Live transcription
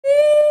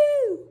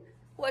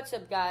What's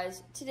up,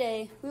 guys?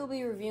 Today we'll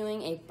be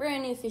reviewing a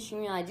brand new fishing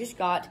reel I just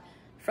got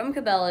from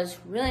Cabela's.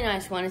 Really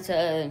nice one. It's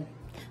a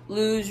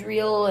lose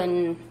reel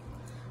and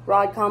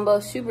rod combo.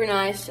 Super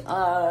nice. This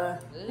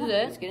is it.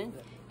 Let's get in.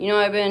 You know,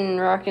 I've been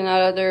rocking that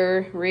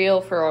other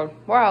reel for a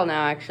while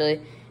now,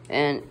 actually,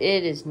 and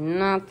it is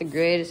not the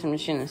greatest. I'm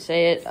just gonna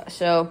say it.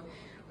 So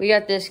we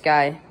got this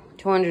guy,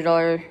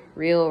 $200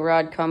 reel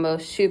rod combo.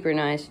 Super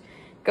nice.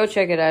 Go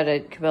check it out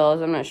at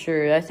Cabela's. I'm not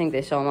sure. I think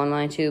they sell them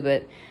online too,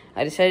 but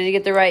I decided to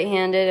get the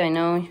right-handed. I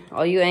know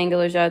all you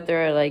anglers out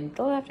there are like,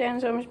 the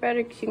left-hand's so much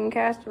better because you can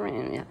cast them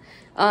right. Yeah.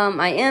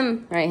 I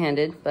am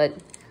right-handed, but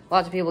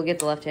lots of people get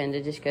the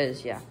left-handed just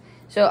because, yeah.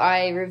 So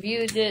I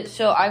reviewed it.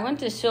 So I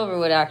went to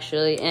Silverwood,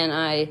 actually,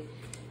 and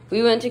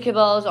we went to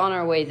Cabela's on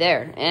our way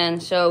there.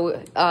 And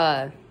so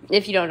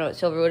if you don't know what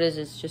Silverwood is,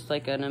 it's just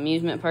like an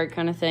amusement park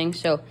kind of thing.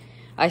 So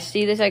I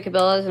see this at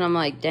Cabela's, and I'm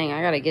like, dang,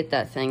 I got to get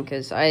that thing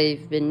because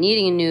I've been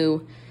needing a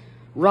new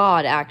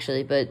rod,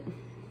 actually, but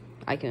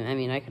I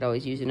could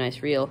always use a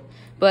nice reel.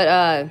 But,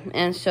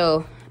 and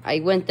so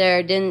I went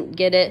there, didn't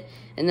get it,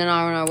 and then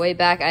on our way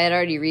back, I had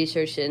already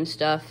researched it and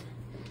stuff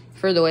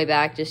for the way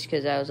back, just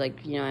because I was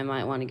like, you know, I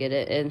might want to get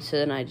it, and so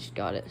then I just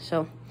got it.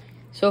 So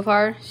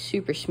far,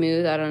 super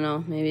smooth. I don't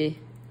know, maybe,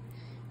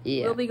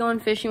 yeah. We'll be going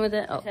fishing with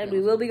it. Oh, we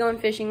will be going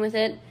fishing with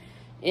it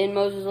in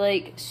Moses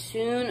Lake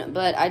soon,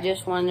 but I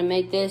just wanted to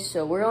make this,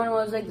 so we're going to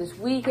Moses Lake this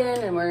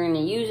weekend, and we're going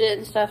to use it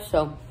and stuff,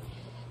 so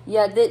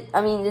yeah,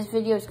 this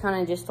video is kind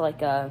of just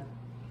like a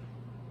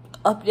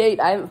update.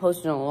 I haven't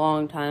posted in a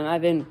long time.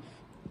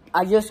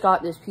 I just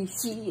got this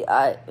PC.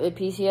 I got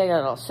it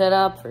all set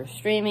up for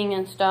streaming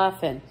and stuff,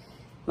 and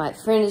my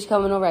friend is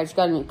coming over. I just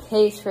got a new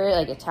case for it,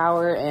 like a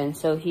tower, and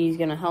so he's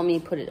gonna help me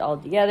put it all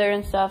together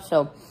and stuff.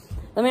 So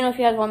let me know if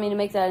you guys want me to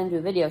make that into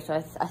a video. So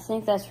I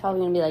think that's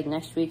probably gonna be like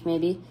next week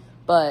maybe,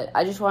 but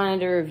I just wanted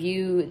to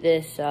review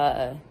this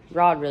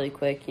rod really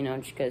quick, you know,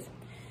 just because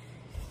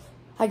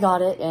I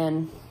got it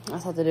and I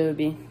thought that it would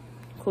be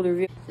cool to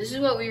review. This is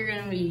what we were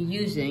gonna be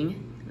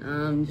using.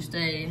 Just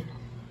a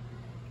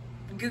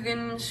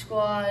Googan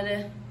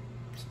Squad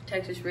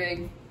Texas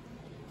rig.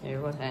 Here,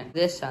 what's that?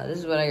 This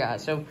is what I got.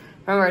 So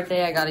for my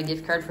birthday, I got a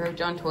gift card for Hooked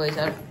on Toys.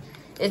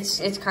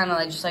 It's kind of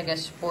like just like a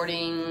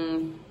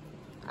sporting.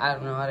 I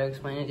don't know how to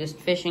explain it. Just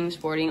fishing,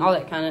 sporting, all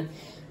that kind of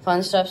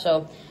fun stuff.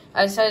 So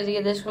I decided to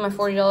get this with my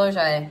 $40.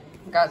 I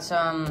got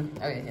some.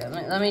 Okay, yeah,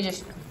 let me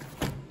just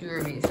do a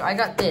review. So I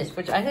got this,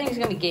 which I think is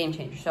gonna be game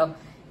changer. So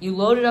you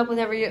load it up with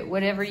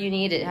whatever you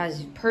need. It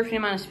has perfect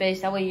amount of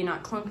space. That way you're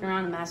not clunking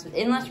around the massive,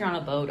 unless you're on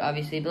a boat,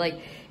 obviously. But like,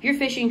 if you're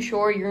fishing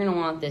shore, you're gonna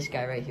want this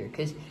guy right here,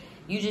 because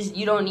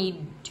you don't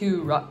need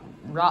two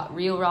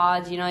reel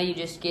rods. You know, you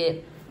just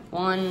get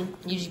one.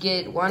 You just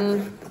get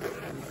one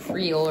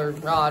reel or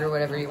rod or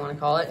whatever you want to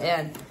call it,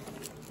 and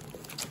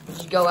you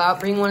just go out,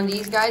 bring one of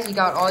these guys. You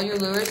got all your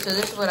lures. So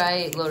this is what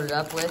I loaded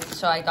up with.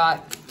 So I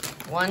got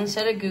one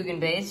set of Googan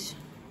baits.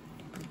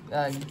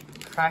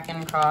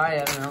 Kraken Cry,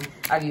 I don't know.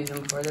 I've used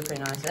them before, they're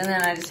pretty nice. And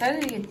then I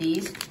decided to get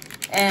these,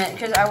 and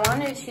because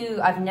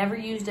I've never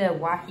used a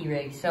wacky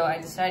rig, so I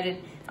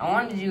decided I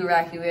wanted to do a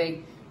wacky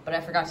rig, but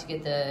I forgot to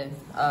get the,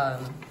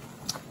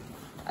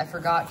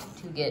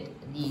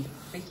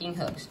 freaking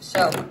hooks.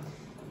 So,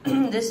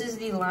 this is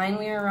the line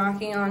we are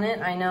rocking on it.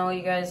 I know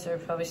you guys are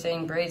probably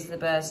saying braid's the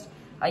best.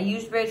 I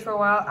used braid for a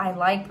while. I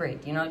like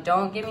braid, you know,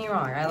 don't get me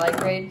wrong. I like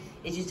braid.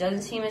 It just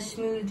doesn't seem as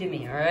smooth to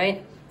me, all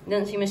right? It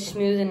doesn't seem as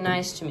smooth and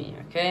nice to me,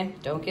 okay?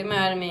 Don't get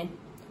mad at me.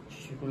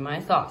 Just my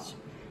thoughts.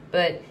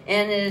 And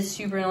it is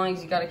super annoying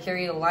because you got to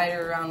carry the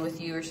lighter around with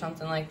you or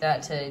something like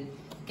that to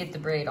get the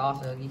braid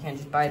off of. You can't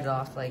just bite it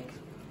off like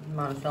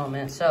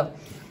monofilament. So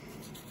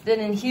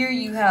then in here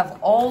you have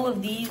all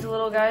of these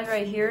little guys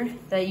right here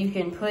that you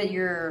can put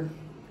your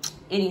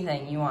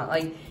anything you want.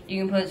 Like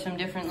you can put some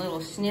different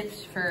little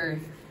snips for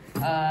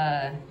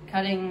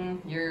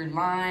cutting your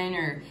line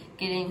or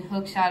getting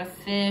hooks out of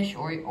fish,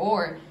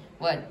 or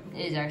what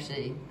is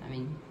actually,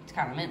 it's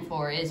kind of meant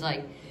for is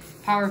like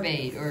power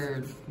bait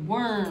or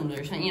worms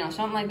or something, you know,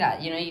 something like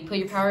that. You know, you put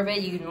your power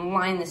bait, you can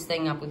line this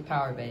thing up with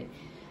power bait.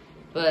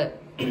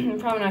 But I'm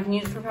probably not gonna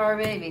use it for power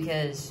bait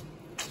because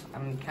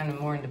I'm kind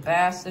of more into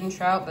bass than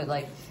trout. But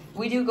like,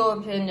 we do go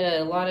up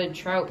into a lot of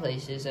trout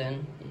places,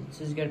 and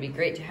this is gonna be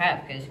great to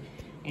have because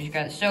you just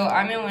got it. So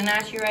I'm in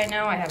Wenatchee right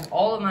now. I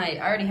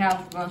already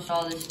have most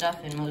all this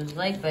stuff in Moses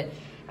Lake, but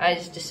I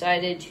just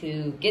decided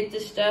to get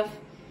this stuff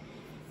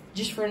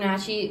just for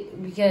Wenatchee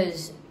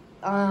because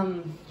I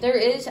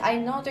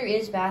know there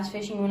is bass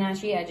fishing in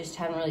Wenatchee. I just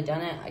haven't really done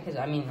it because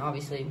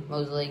obviously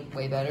Moses Lake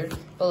way better.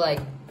 But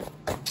like,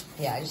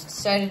 yeah, I just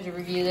decided to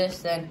review this.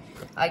 Then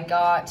I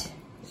got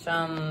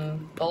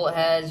some bullet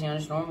heads, you know,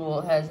 just normal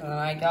bullet heads, and then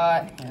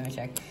let me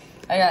check.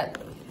 I got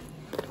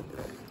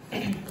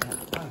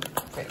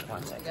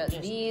one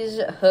second. These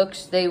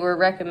hooks, they were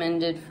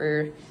recommended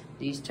for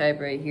these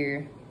type right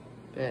here.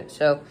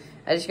 So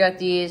I just got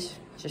these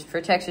just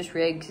for Texas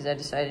rig because I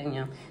decided,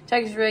 you know,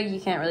 Texas rig,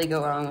 you can't really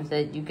go wrong with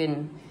it. You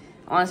can,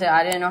 honestly,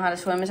 I didn't know how to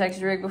swim a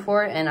Texas rig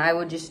before, and I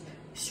would just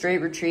straight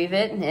retrieve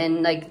it,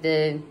 and like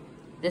the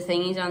the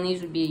thingies on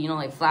these would be, you know,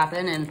 like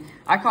flapping, and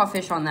I caught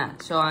fish on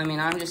that. So, I mean,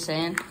 I'm just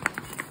saying,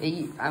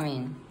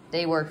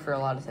 they work for a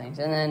lot of things.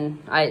 And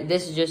then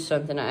this is just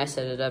something I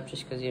set it up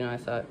just because, you know, I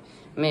thought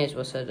I may as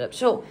well set it up.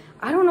 So,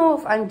 I don't know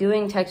if I'm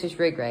doing Texas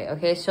rig right,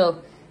 okay?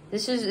 So,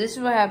 this is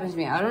what happens to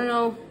me. I don't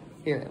know.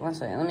 Here, one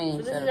second. Let me. So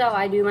this is how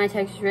I do my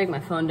Texas rig. My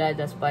phone died.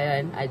 That's why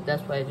I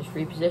just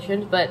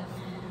repositioned, but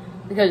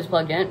because it's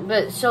plugged in.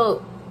 But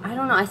so I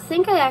don't know. I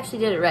think I actually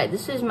did it right.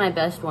 This is my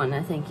best one,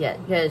 I think, yet,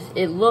 because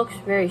it looks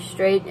very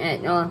straight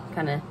and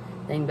kind of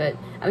thing. But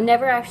I've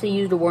never actually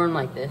used a worm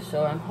like this,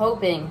 so I'm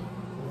hoping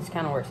this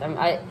kind of works.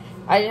 I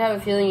just have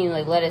a feeling you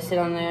like let it sit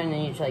on there and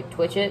then you just like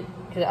twitch it,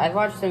 because I've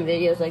watched some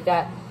videos like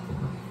that.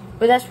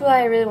 But that's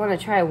why I really want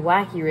to try a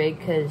wacky rig,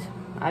 because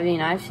I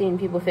mean, I've seen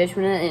people fish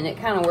with it, and it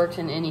kind of works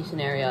in any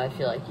scenario, I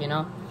feel like, you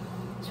know?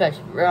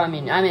 Especially, I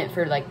mean, I meant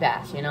for, like,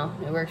 bass, you know?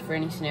 It works for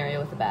any scenario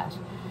with the bass.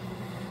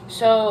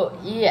 So,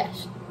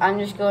 yes, I'm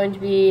just going to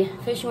be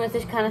fishing with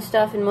this kind of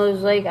stuff in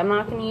Moses Lake. I'm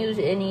not going to use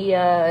any,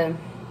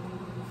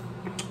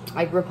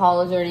 like,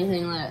 Rapalas or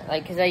anything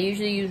like, because I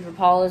usually use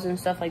Rapalas and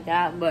stuff like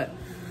that, but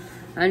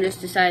I'm just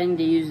deciding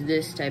to use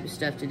this type of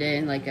stuff today,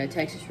 like a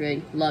Texas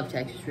rig. Love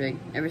Texas rig.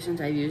 Ever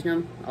since I've used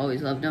them,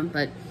 always loved them,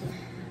 but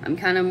I'm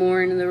kind of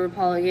more into the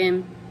Rapala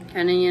game,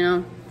 kind of, you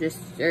know,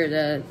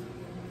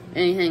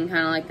 anything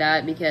kind of like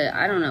that, because,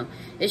 I don't know,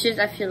 it's just,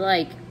 I feel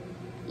like,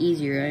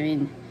 easier. I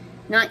mean,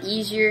 not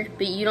easier,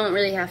 but you don't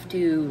really have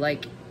to,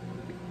 like,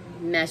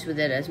 mess with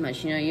it as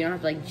much, you know, you don't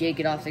have to, like, jake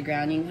it off the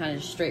ground, you can kind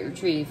of just straight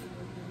retrieve,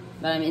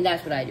 but, I mean,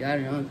 that's what I do. I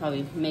don't know, I'm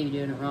probably maybe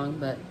doing it wrong,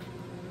 but,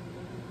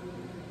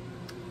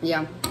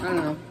 yeah, I don't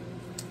know.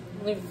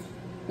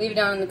 Leave it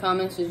down in the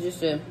comments. It's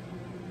just a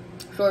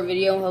short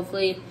video,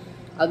 hopefully.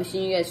 I'll be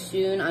seeing you guys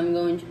soon. I'm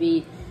going to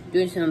be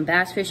doing some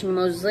bass fishing in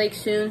Moses Lake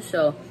soon,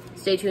 so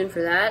stay tuned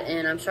for that.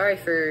 And I'm sorry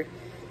for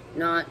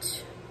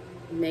not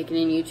making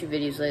any YouTube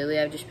videos lately.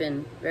 I've just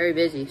been very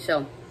busy.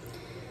 So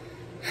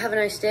have a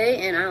nice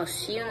day, and I'll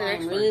see you in the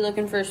next one. I'm really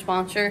looking for a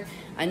sponsor.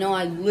 I know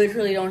I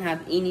literally don't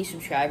have any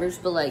subscribers,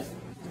 but like,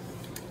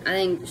 I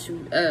think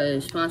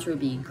a sponsor would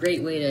be a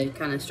great way to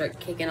kind of start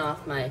kicking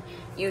off my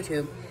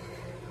YouTube.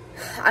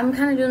 I'm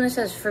kind of doing this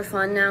as for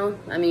fun now.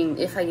 I mean,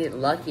 if I get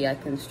lucky, I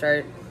can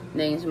start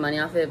making some money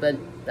off it, but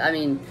I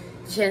mean,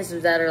 the chances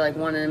of that are like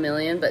 1 in a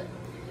million. But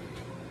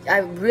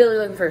I'm really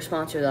looking for a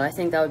sponsor, though. I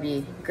think that would be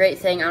a great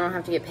thing. I don't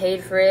have to get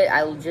paid for it.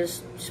 I will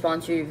just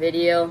sponsor your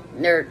video,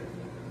 or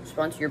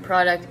sponsor your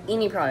product,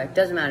 any product,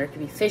 doesn't matter. It could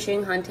be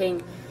fishing,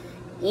 hunting,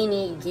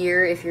 any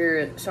gear. If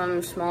you're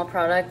some small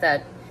product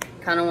that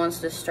kind of wants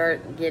to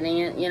start getting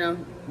it, you know,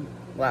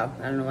 wow,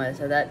 I don't know why I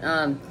said that.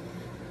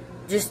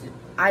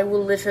 I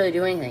will literally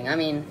do anything. I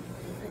mean,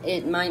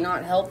 it might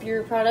not help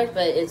your product,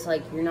 but it's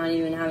like you're not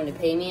even having to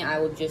pay me. I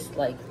will just,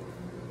 like,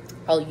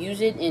 I'll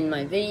use it in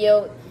my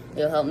video.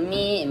 It'll help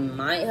me. It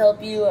might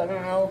help you. I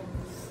don't know.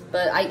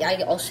 But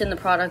I'll send the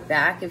product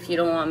back if you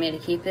don't want me to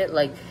keep it.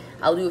 Like,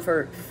 I'll do it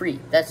for free.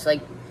 That's,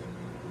 like,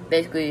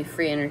 basically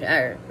free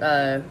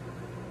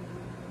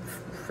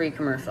free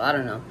commercial. I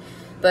don't know.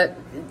 But,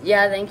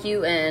 yeah, thank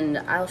you, and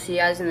I'll see you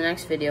guys in the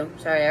next video.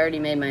 Sorry, I already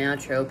made my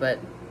outro, but,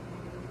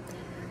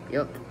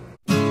 yep.